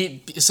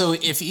Kanye.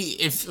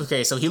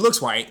 So he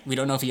looks white. We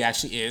don't know if he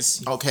actually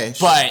is. Okay,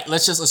 sure. But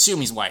let's just assume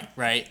he's white,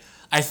 right?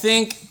 I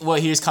think what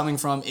he is coming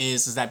from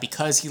is that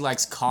because he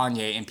likes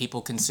Kanye and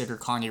people consider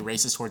Kanye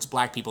racist towards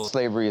black people,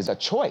 slavery is a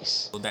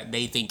choice. That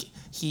they think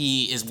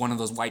he is one of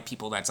those white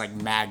people that's like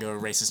MAGA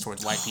racist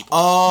towards white people.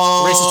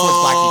 Oh, racist towards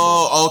black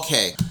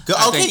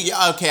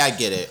people. Okay, I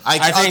get it.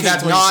 I think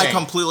that's what he's saying. I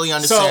completely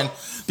understand.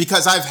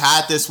 Because I've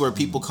had this where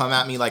people come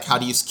at me like,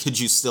 could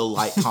you still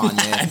like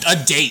Kanye?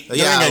 A date.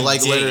 Yeah,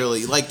 like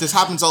literally. Like this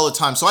happens all the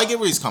time. So I get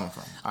where he's coming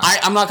from. Right.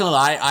 I'm not gonna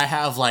lie, I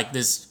have like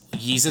this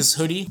Yeezus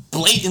hoodie,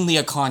 blatantly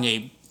a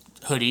Kanye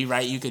hoodie,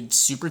 right? You could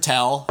super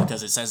tell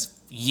because it says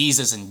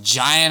Yeezus in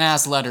giant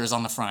ass letters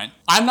on the front.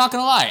 I'm not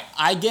gonna lie,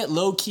 I get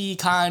low key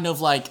kind of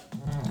like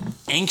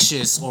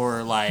anxious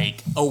or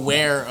like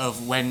aware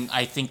of when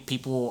I think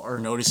people are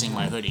noticing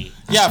my hoodie.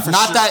 Yeah, for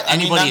not sure. that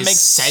anybody has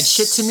said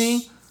shit to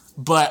me,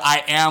 but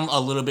I am a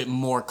little bit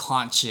more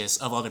conscious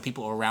of other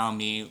people around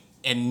me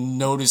and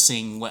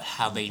noticing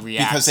how they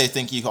react because they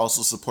think you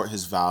also support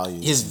his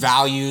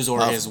values or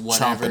his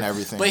whatever Trump and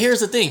everything. But here's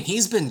the thing: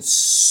 he's been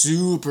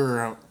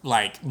super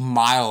like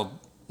mild.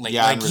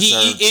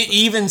 It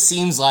even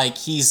seems like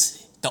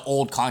he's the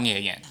old Kanye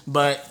again.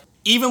 But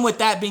even with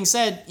that being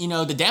said,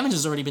 the damage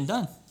has already been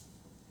done.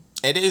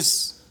 It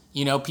is.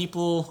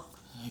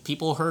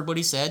 People heard what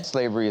he said.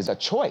 Slavery is a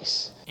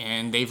choice,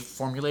 and they've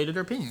formulated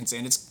their opinions,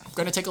 and it's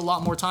going to take a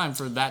lot more time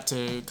for that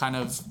to kind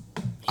of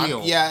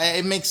heal. Yeah,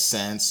 it makes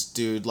sense,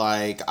 dude.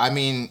 Like, I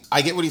mean,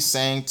 I get what he's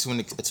saying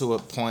to a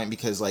point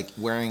because, like,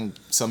 wearing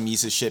some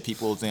Yeezy shit,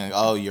 people think,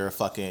 oh, you're a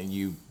fucking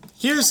you.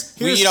 Here's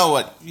you know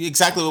what?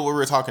 Exactly what we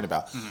were talking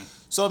about. Mm-hmm.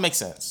 So it makes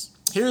sense.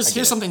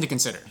 Here's something to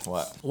consider.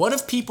 What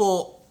if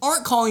people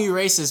aren't calling you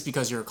racist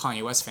because you're a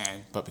Kanye West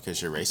fan, but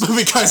because you're racist?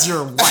 Because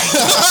you're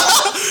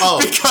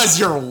white. Because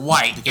you're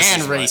white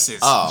and racist.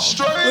 Oh,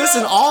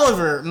 listen,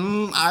 Oliver.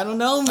 I don't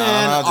know,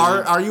 man.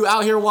 Are you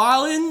out here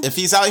wilding? If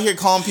he's out here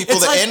calling people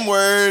the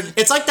N-word,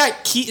 it's like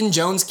that Keaton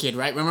Jones kid,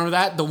 right? Remember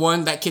that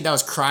that kid that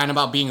was crying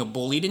about being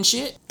bullied and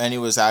shit. And he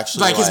was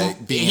actually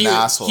being an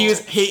asshole.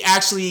 He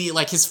actually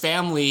like his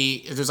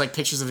family. There's like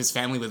pictures of his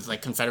family with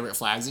like Confederate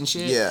flags and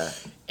shit. Yeah.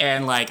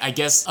 And like I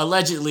guess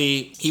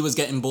allegedly he was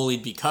getting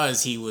bullied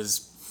because he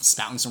was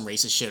spouting some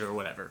racist shit or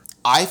whatever.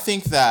 I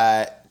think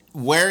that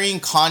wearing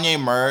Kanye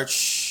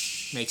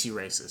merch makes you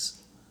racist.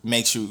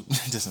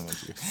 It doesn't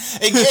make you.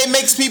 It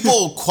makes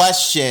people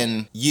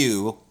question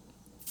you,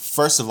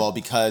 first of all,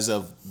 because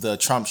of the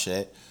Trump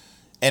shit.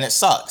 And it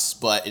sucks,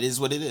 but it is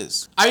what it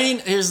is. I mean,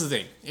 here's the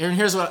thing.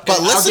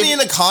 But listening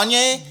to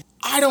Kanye,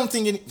 I don't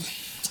think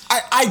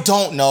I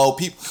don't know.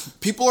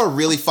 People are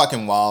really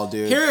fucking wild,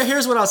 dude.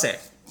 Here's what I'll say.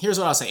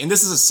 And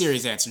this is a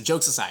serious answer,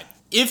 jokes aside.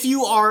 If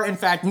you are, in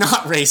fact,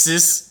 not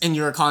racist and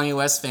you're a Kanye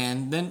West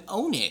fan, then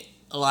own it.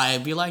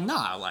 Like, be like,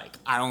 nah, like,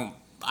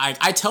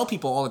 I tell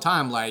people all the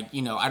time, like,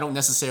 I don't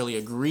necessarily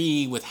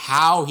agree with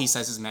how he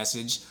says his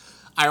message.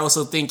 I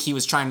also think he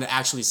was trying to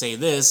actually say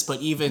this,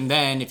 but even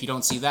then, if you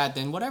don't see that,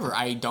 then whatever.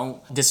 I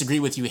don't disagree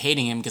with you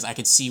hating him because I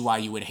could see why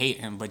you would hate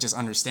him, but just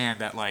understand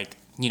that, like,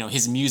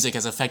 his music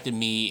has affected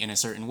me in a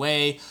certain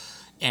way.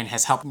 And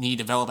has helped me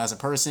develop as a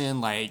person.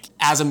 Like,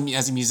 as a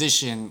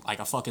musician, like,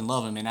 I fucking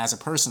love him. And as a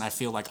person, I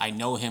feel like I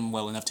know him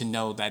well enough to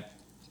know that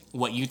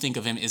what you think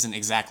of him isn't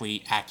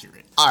exactly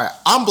accurate. All right,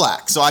 I'm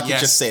black, so I can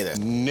just say that.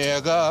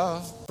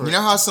 Nigga. You know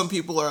how some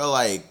people are,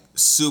 like,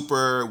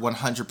 super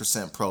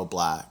 100%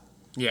 pro-black?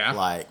 Yeah.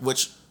 Like,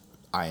 which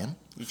I am.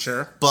 You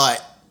sure?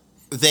 But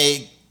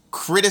they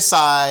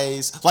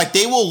criticize, like,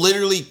 they will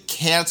literally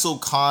cancel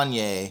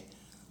Kanye.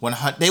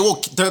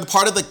 They're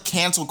part of the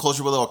cancel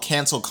culture where they'll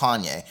cancel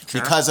Kanye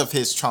because of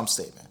his Trump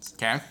statements.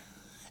 Okay.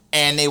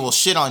 And they will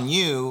shit on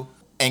you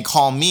and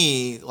call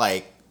me,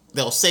 like,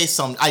 they'll say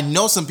I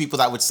know some people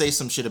that would say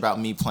some shit about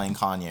me playing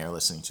Kanye or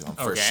listening to him,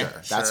 for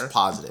sure. That's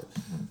positive.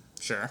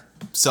 Sure.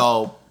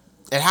 So,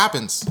 it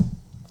happens.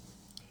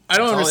 I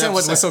don't understand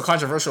what's so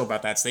controversial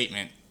about that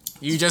statement.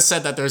 You just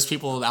said that there's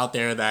people out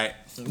there that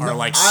are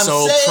like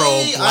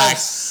pro-black.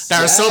 That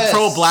are so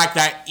pro-black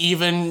that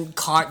even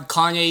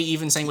Kanye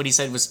even saying what he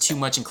said was too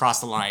much and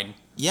crossed the line.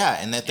 Yeah,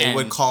 and that they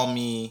would call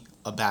me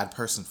a bad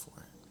person for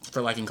it.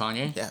 For liking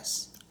Kanye?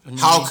 Yes.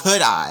 How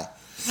could I?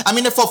 I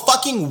mean, if a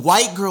fucking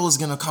white girl is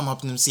gonna come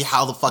up and see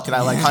how the fuck can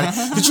I like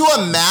Kanye, could you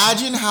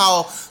imagine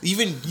how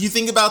even you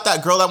think about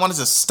that girl that wanted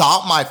to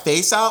stomp my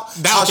face out?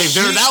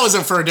 That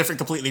wasn't for a different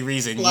completely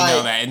reason. You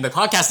know that, and the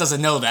podcast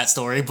doesn't know that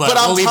story. But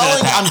I'm we'll leave it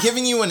at that. I'm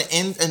giving you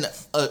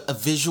a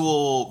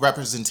visual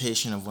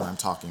representation of what I'm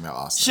talking about,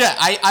 Austin. Shit,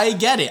 I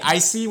get it. I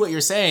see what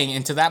you're saying,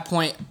 and to that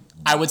point,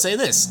 I would say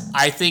this: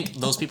 I think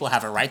those people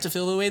have a right to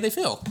feel the way they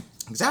feel.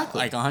 Exactly,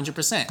 like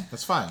 100%.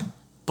 That's fine.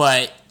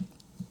 But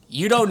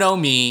you don't know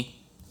me.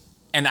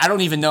 And I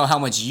don't even know how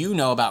much you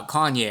know about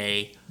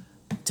Kanye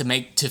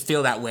to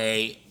feel that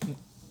way,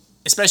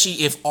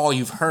 especially if all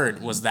you've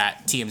heard was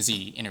that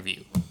TMZ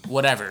interview,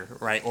 whatever,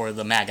 right? Or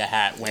the MAGA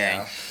hat wearing.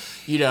 Yeah.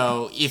 You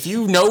know, if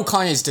you know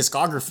Kanye's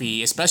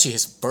discography, especially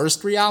his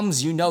first 3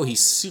 albums, you know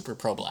he's super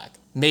pro-black.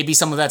 Maybe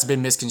some of that's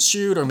been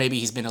misconstrued, or maybe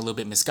he's been a little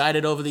bit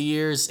misguided over the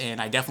years, and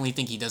I definitely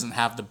think he doesn't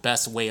have the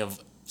best way of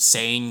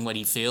saying what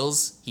he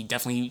feels. He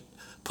definitely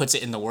puts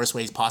it in the worst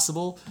ways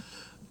possible.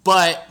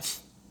 But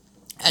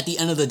at the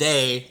end of the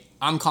day,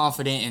 I'm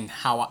confident in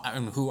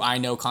who I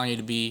know Kanye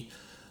to be.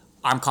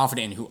 I'm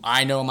confident in who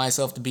I know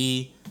myself to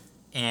be.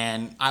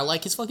 And I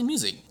like his fucking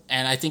music.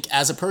 And I think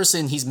as a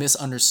person, he's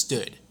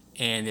misunderstood.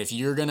 And if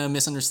you're going to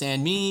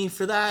misunderstand me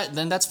for that,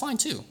 then that's fine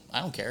too. I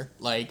don't care.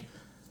 Like,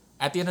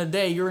 at the end of the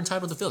day, you're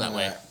entitled to feel that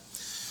way.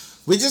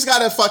 We just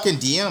got a fucking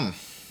DM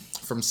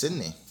from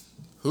Sydney.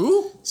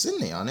 Who?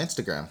 Sydney on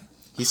Instagram.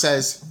 He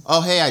says,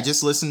 "Oh, hey, I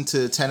just listened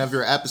to 10 of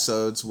your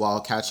episodes while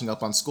catching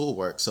up on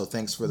schoolwork, so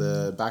thanks for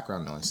the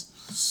background noise."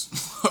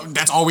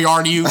 That's all we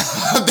are to you?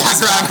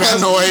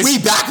 background noise. We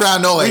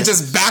background noise. We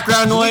just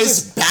background noise?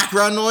 Just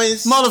background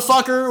noise?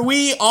 Motherfucker,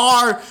 we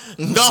are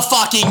the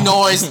fucking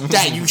noise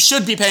that you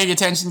should be paying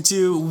attention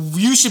to.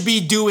 You should be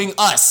doing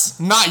us,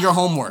 not your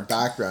homework.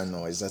 Background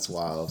noise, that's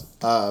wild.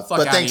 But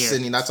thanks,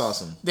 Sydney, that's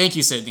awesome. Thank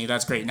you, Sydney,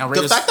 that's great. Now,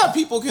 the fact that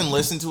people can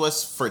listen to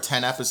us for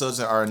 10 episodes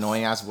that are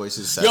annoying ass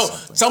voices says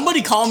something.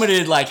 Somebody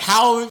commented, like,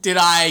 how did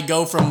I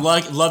go from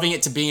loving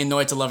it to being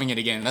annoyed to loving it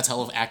again? That's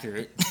hell of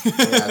accurate. Yeah,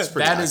 that's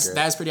pretty accurate.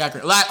 That is pretty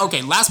accurate.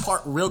 Okay, last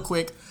part, real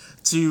quick,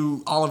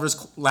 to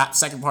Oliver's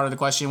second part of the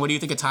question. What do you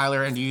think of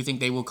Tyler, and do you think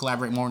they will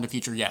collaborate more in the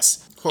future?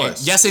 Yes. Of course.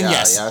 And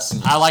yes. Yes.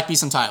 I like me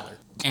some Tyler.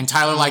 And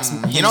Tyler likes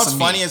him. You know what's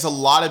funny is a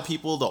lot of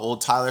people, the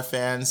old Tyler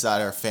fans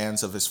that are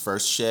fans of his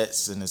first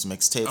shits and his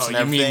mixtapes and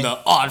everything. You mean the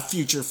Odd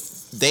Future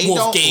they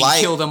Wolf don't like,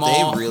 killed them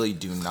all? They really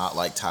do not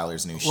like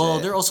Tyler's new shit. Well,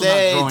 they're also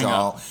not growing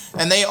up.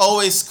 And they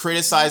always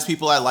criticize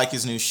people that like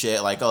his new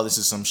shit, like, oh, this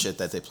is some shit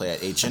that they play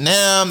at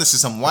H&M. This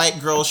is some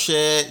white girl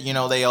shit. You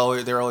know,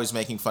 they're always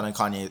making fun of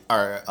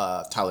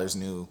Tyler's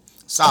new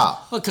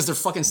style. Look, because they're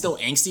fucking still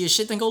angsty as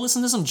shit. Then go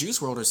listen to some Juice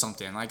WRLD or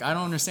something. Like, I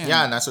don't understand.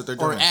 Yeah, and that's what they're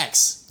doing. Or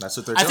X. That's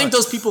what they're doing. I think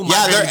those people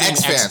might they're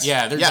X fans.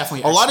 Yeah, they're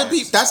definitely X a lot fans. of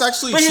people. That's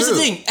actually true. But here's the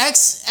thing.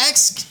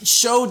 X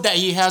showed that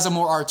he has a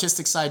more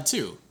artistic side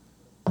too.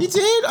 He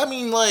did. I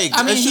mean,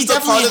 it's he just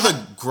a part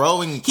definitely of the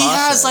growing process. He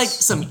has like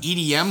some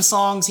EDM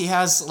songs.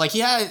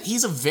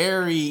 He's a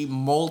very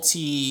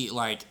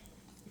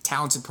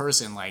talented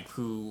person, like,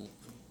 who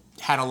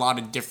had a lot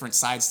of different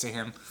sides to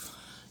him.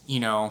 You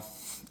know,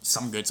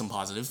 some good, some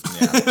positive.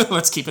 Yeah.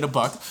 Let's keep it a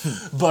buck.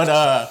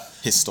 But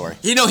his story.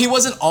 You know, he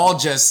wasn't all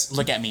just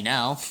look at me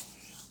now.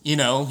 You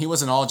know, he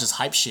wasn't all just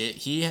hype shit.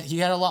 He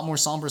had a lot more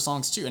somber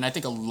songs too, and I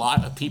think a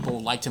lot of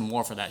people liked him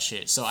more for that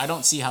shit. So I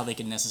don't see how they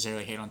can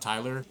necessarily hate on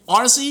Tyler.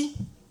 Honestly,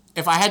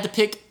 if I had to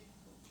pick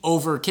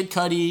over Kid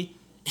Cudi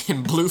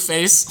and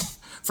Blueface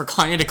for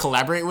Kanye to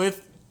collaborate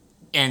with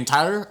and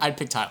Tyler, I'd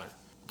pick Tyler.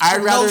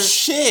 I'd rather. No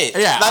shit.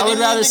 Yeah, I would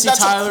rather see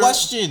Tyler.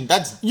 That's a question.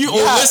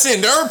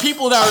 Listen, there are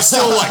people that are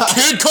still like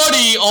Kid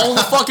Cudi all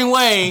the fucking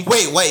way.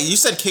 Wait. You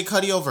said Kid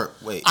Cudi over.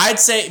 Wait. I'd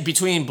say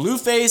between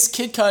Blueface,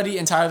 Kid Cudi,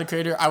 and Tyler the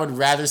Creator, I would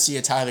rather see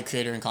a Tyler the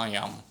Creator and Kanye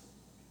album.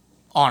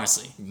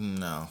 Honestly.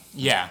 No.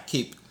 Yeah.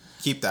 Keep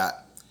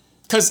that.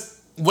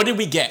 Because what did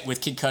we get with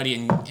Kid Cudi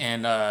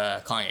and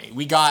Kanye?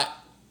 We got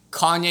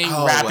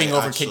Kanye rapping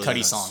over Kid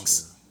Cudi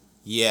songs. True.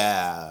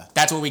 Yeah.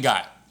 That's what we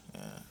got.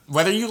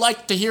 Whether you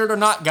like to hear it or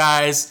not,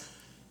 guys,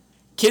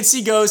 Kids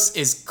See Ghosts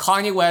is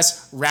Kanye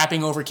West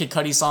rapping over Kid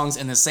Cudi songs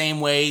in the same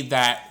way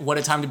that What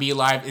a Time to Be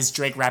Alive is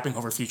Drake rapping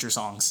over Future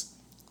songs.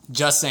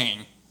 Just saying.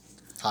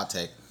 Hot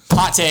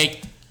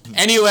take.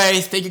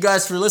 Anyway, thank you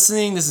guys for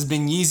listening. This has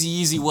been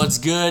Yeezy What's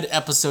Good,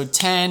 episode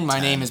 10.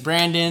 My name is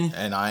Brandon.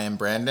 And I am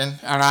Brandon.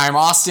 And I'm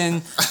Austin.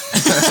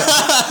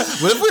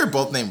 What if we were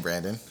both named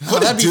Brandon?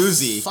 What a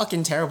doozy.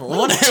 Fucking terrible.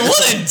 What a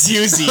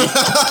doozy.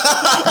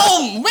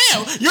 Oh,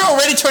 man. You're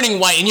already turning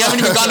white and you haven't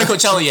even gone to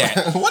Coachella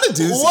yet. What a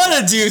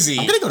doozy.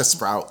 I'm going to go to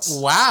Sprouts.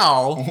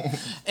 Wow.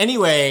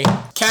 Anyway,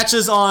 catch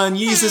us on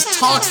Yeezus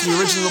Talks, the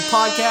original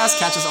podcast.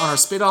 Catch us on our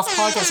spin-off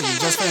podcast that you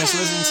just finished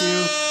listening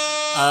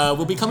to.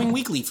 We'll be coming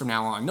weekly from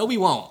now on. No, we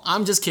won't.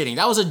 I'm just kidding.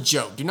 That was a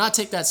joke. Do not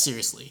take that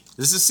seriously.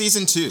 This is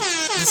season 2.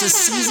 This is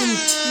season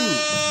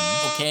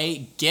 2.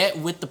 Okay? Get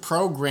with the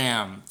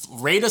program.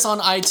 Rate us on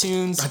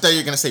iTunes. I thought you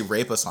were going to say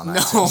rape us on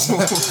iTunes.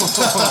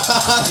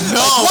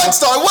 No. One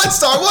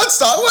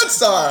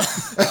star.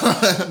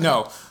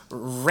 No.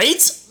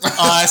 Rate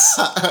us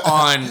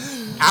on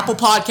Apple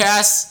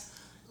Podcasts,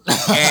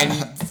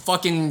 and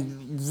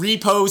fucking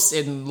repost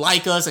and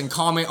like us and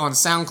comment on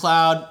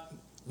SoundCloud.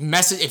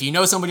 Message if you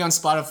know somebody on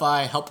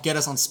Spotify, help get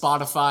us on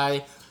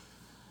Spotify.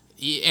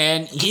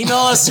 And email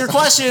us your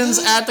questions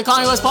at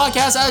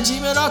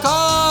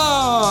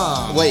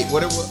theKanyeWestPodcast@gmail.com. Wait,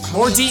 what?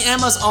 Or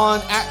DM us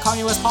on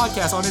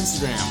 @KanyeWestPodcast on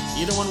Instagram.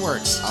 Either one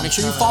works. Make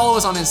sure you follow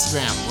us on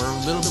Instagram. We're a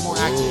little bit more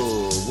active.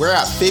 Ooh, we're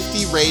at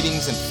 50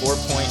 ratings and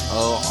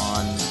 4.0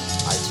 on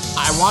iTunes.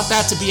 I want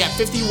that to be at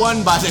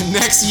 51 by the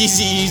next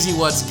Yeezy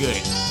What's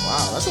Good.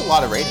 Wow, that's a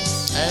lot of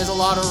ratings. That is a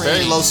lot of ratings.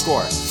 Very low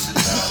score.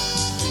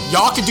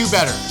 Y'all could do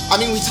better. I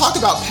mean, we talk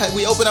about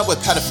we open up with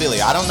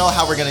pedophilia. I don't know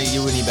how we're gonna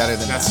do any better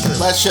than That's that. true.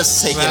 Let's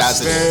just take it as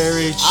it is.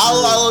 Very true.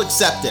 I'll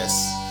accept this.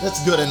 That's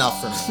good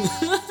enough for me.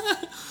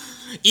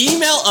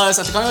 Email us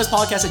at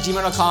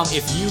theKanyeWestPodcast@gmail.com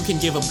if you can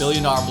give $1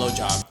 billion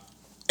blowjob.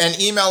 And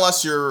email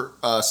us your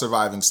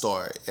surviving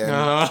story, and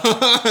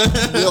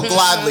we'll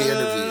gladly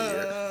interview you.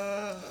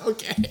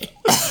 Okay.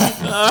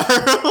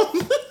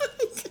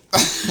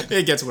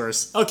 It gets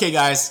worse. Okay,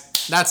 guys.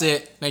 That's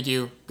it. Thank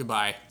you.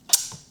 Goodbye.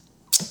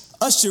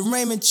 Usher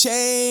Raymond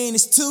chain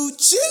is too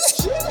chilly.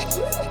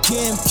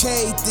 Kim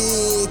K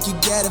thick, you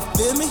gotta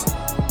feel me.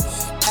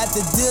 At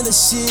the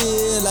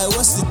dealership, like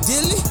what's the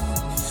dilly?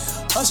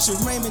 Usher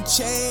Raymond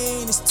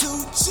chain is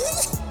too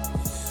chilly.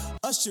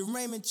 Usher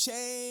Raymond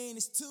chain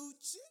is too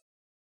chilly.